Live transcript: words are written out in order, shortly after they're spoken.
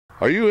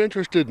Are you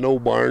interested in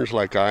old barns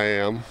like I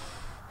am?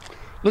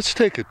 Let's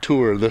take a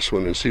tour of this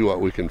one and see what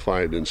we can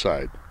find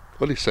inside.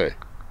 What do you say?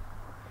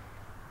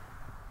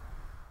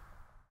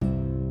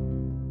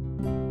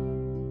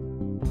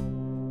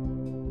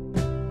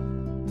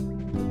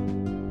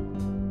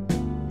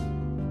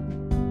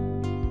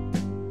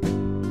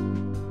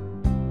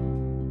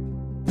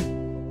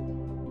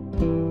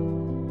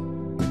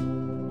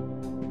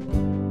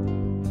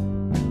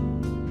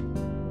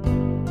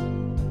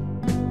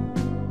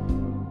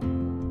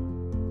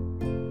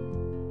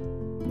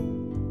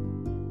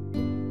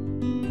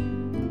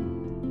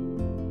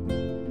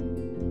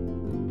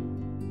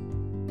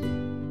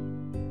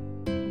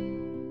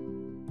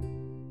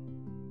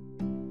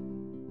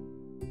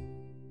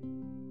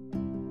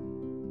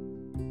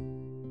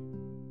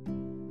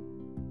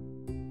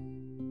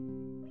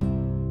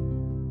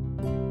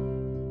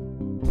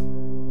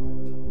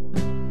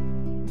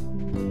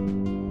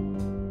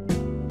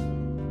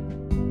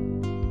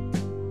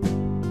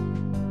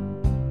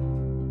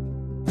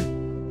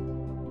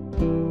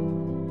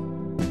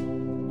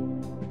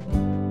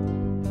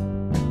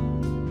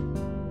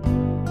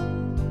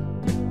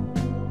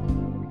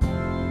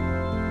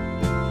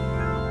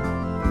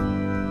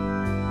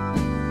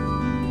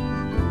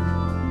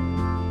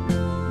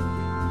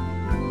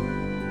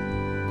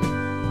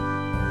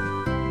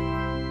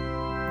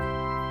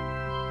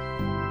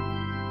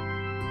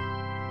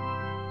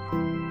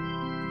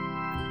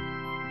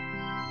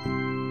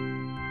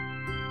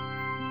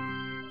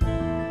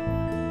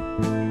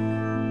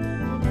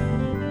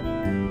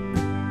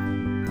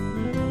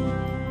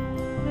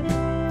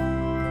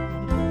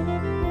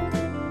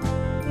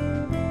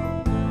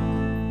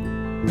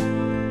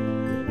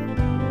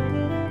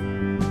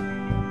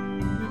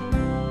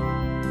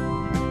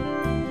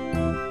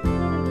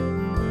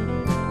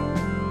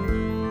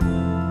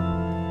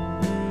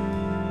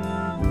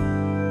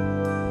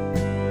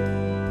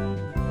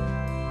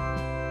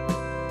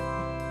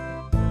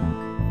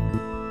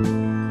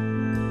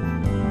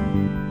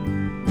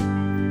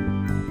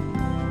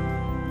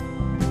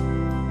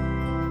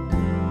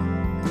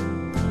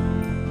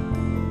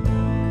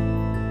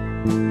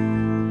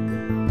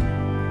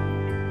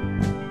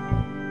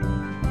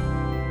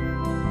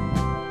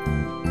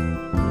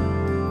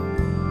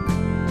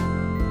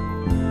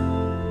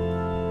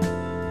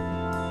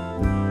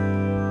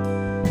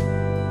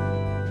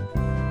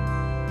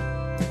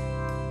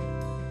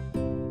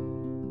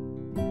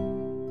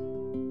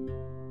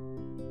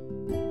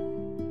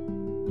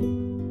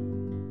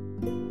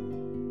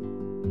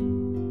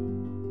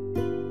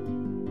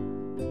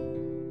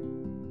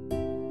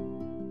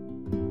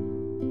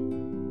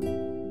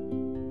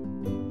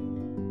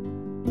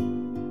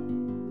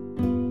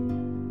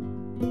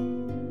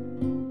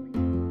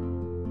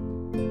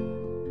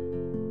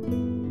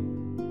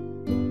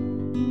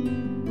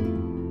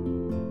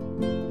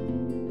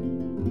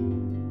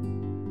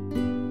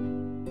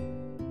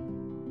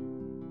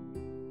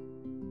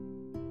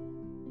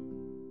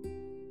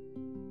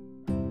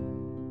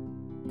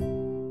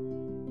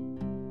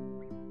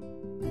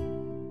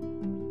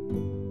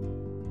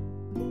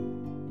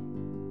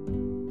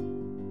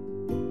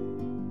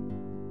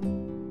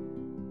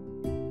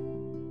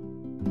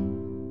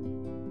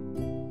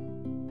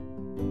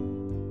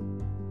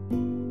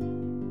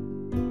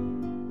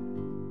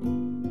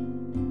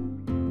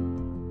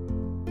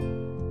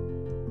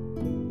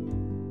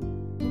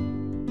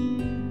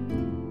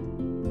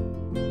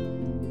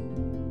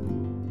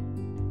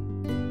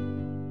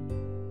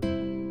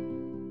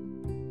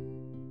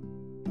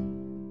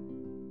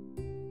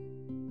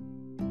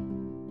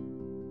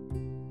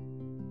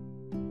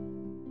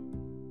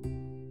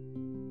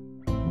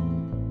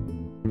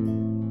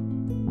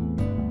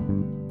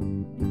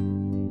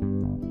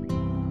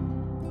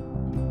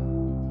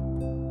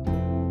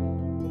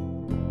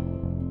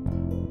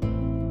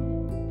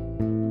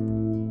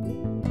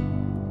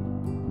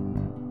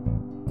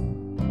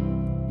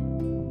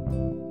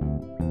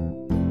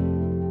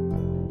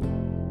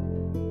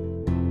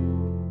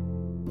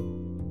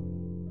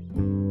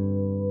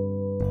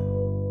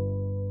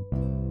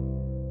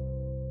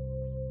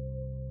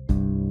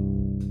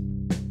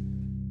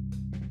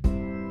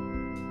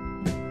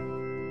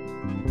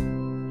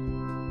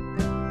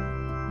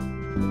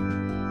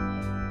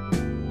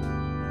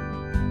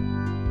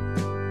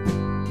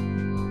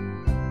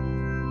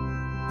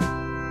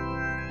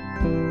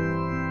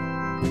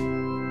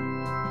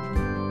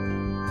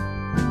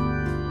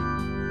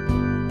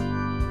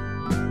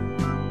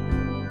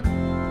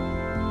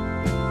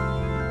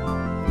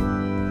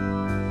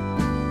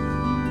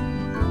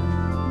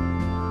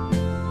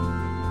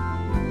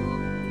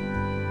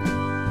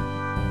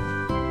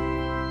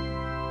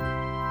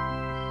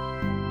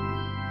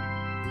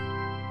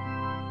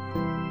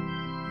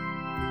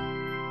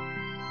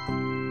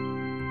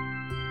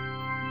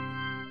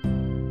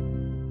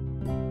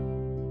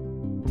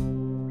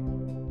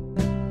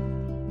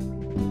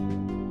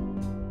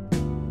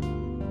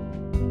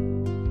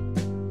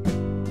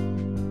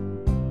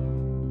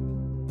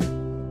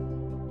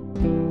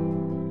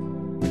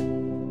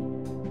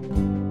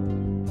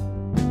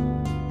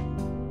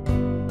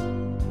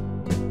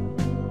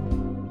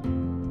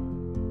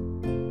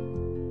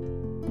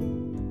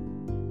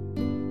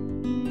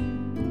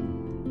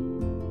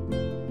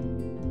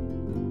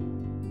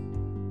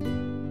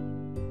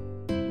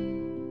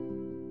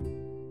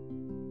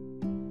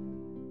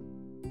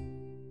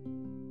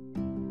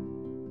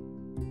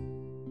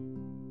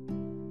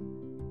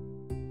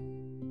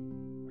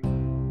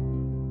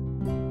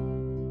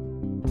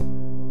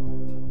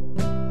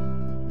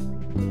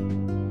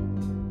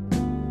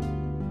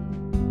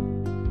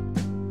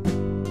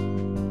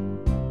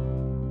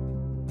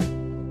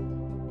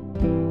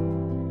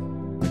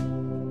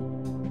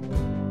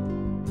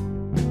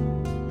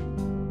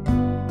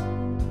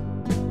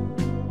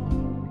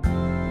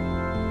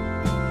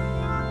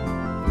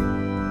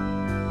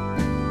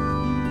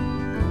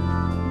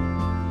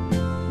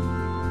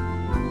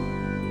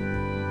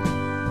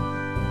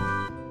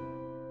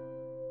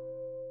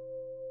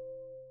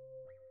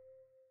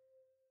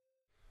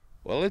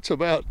 Well, it's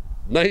about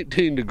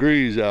 19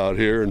 degrees out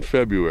here in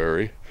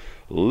February.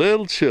 A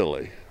little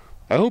chilly.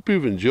 I hope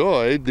you've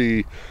enjoyed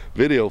the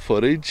video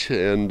footage,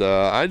 and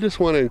I just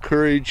want to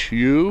encourage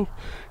you,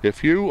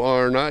 if you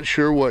are not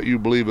sure what you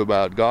believe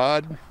about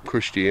God,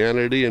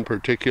 Christianity in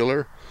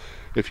particular,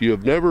 if you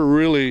have never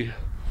really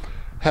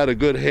had a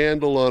good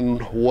handle on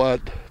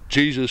what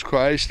Jesus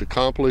Christ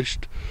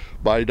accomplished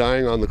by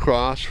dying on the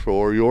cross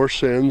for your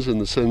sins and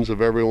the sins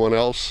of everyone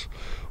else,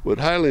 would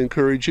highly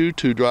encourage you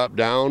to drop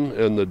down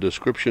in the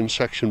description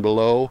section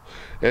below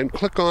and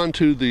click on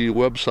to the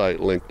website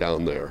link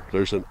down there.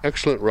 There's an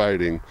excellent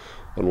writing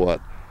on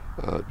what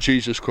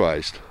Jesus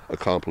Christ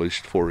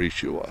accomplished for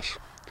each of us.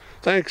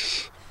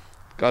 Thanks.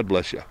 God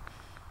bless you.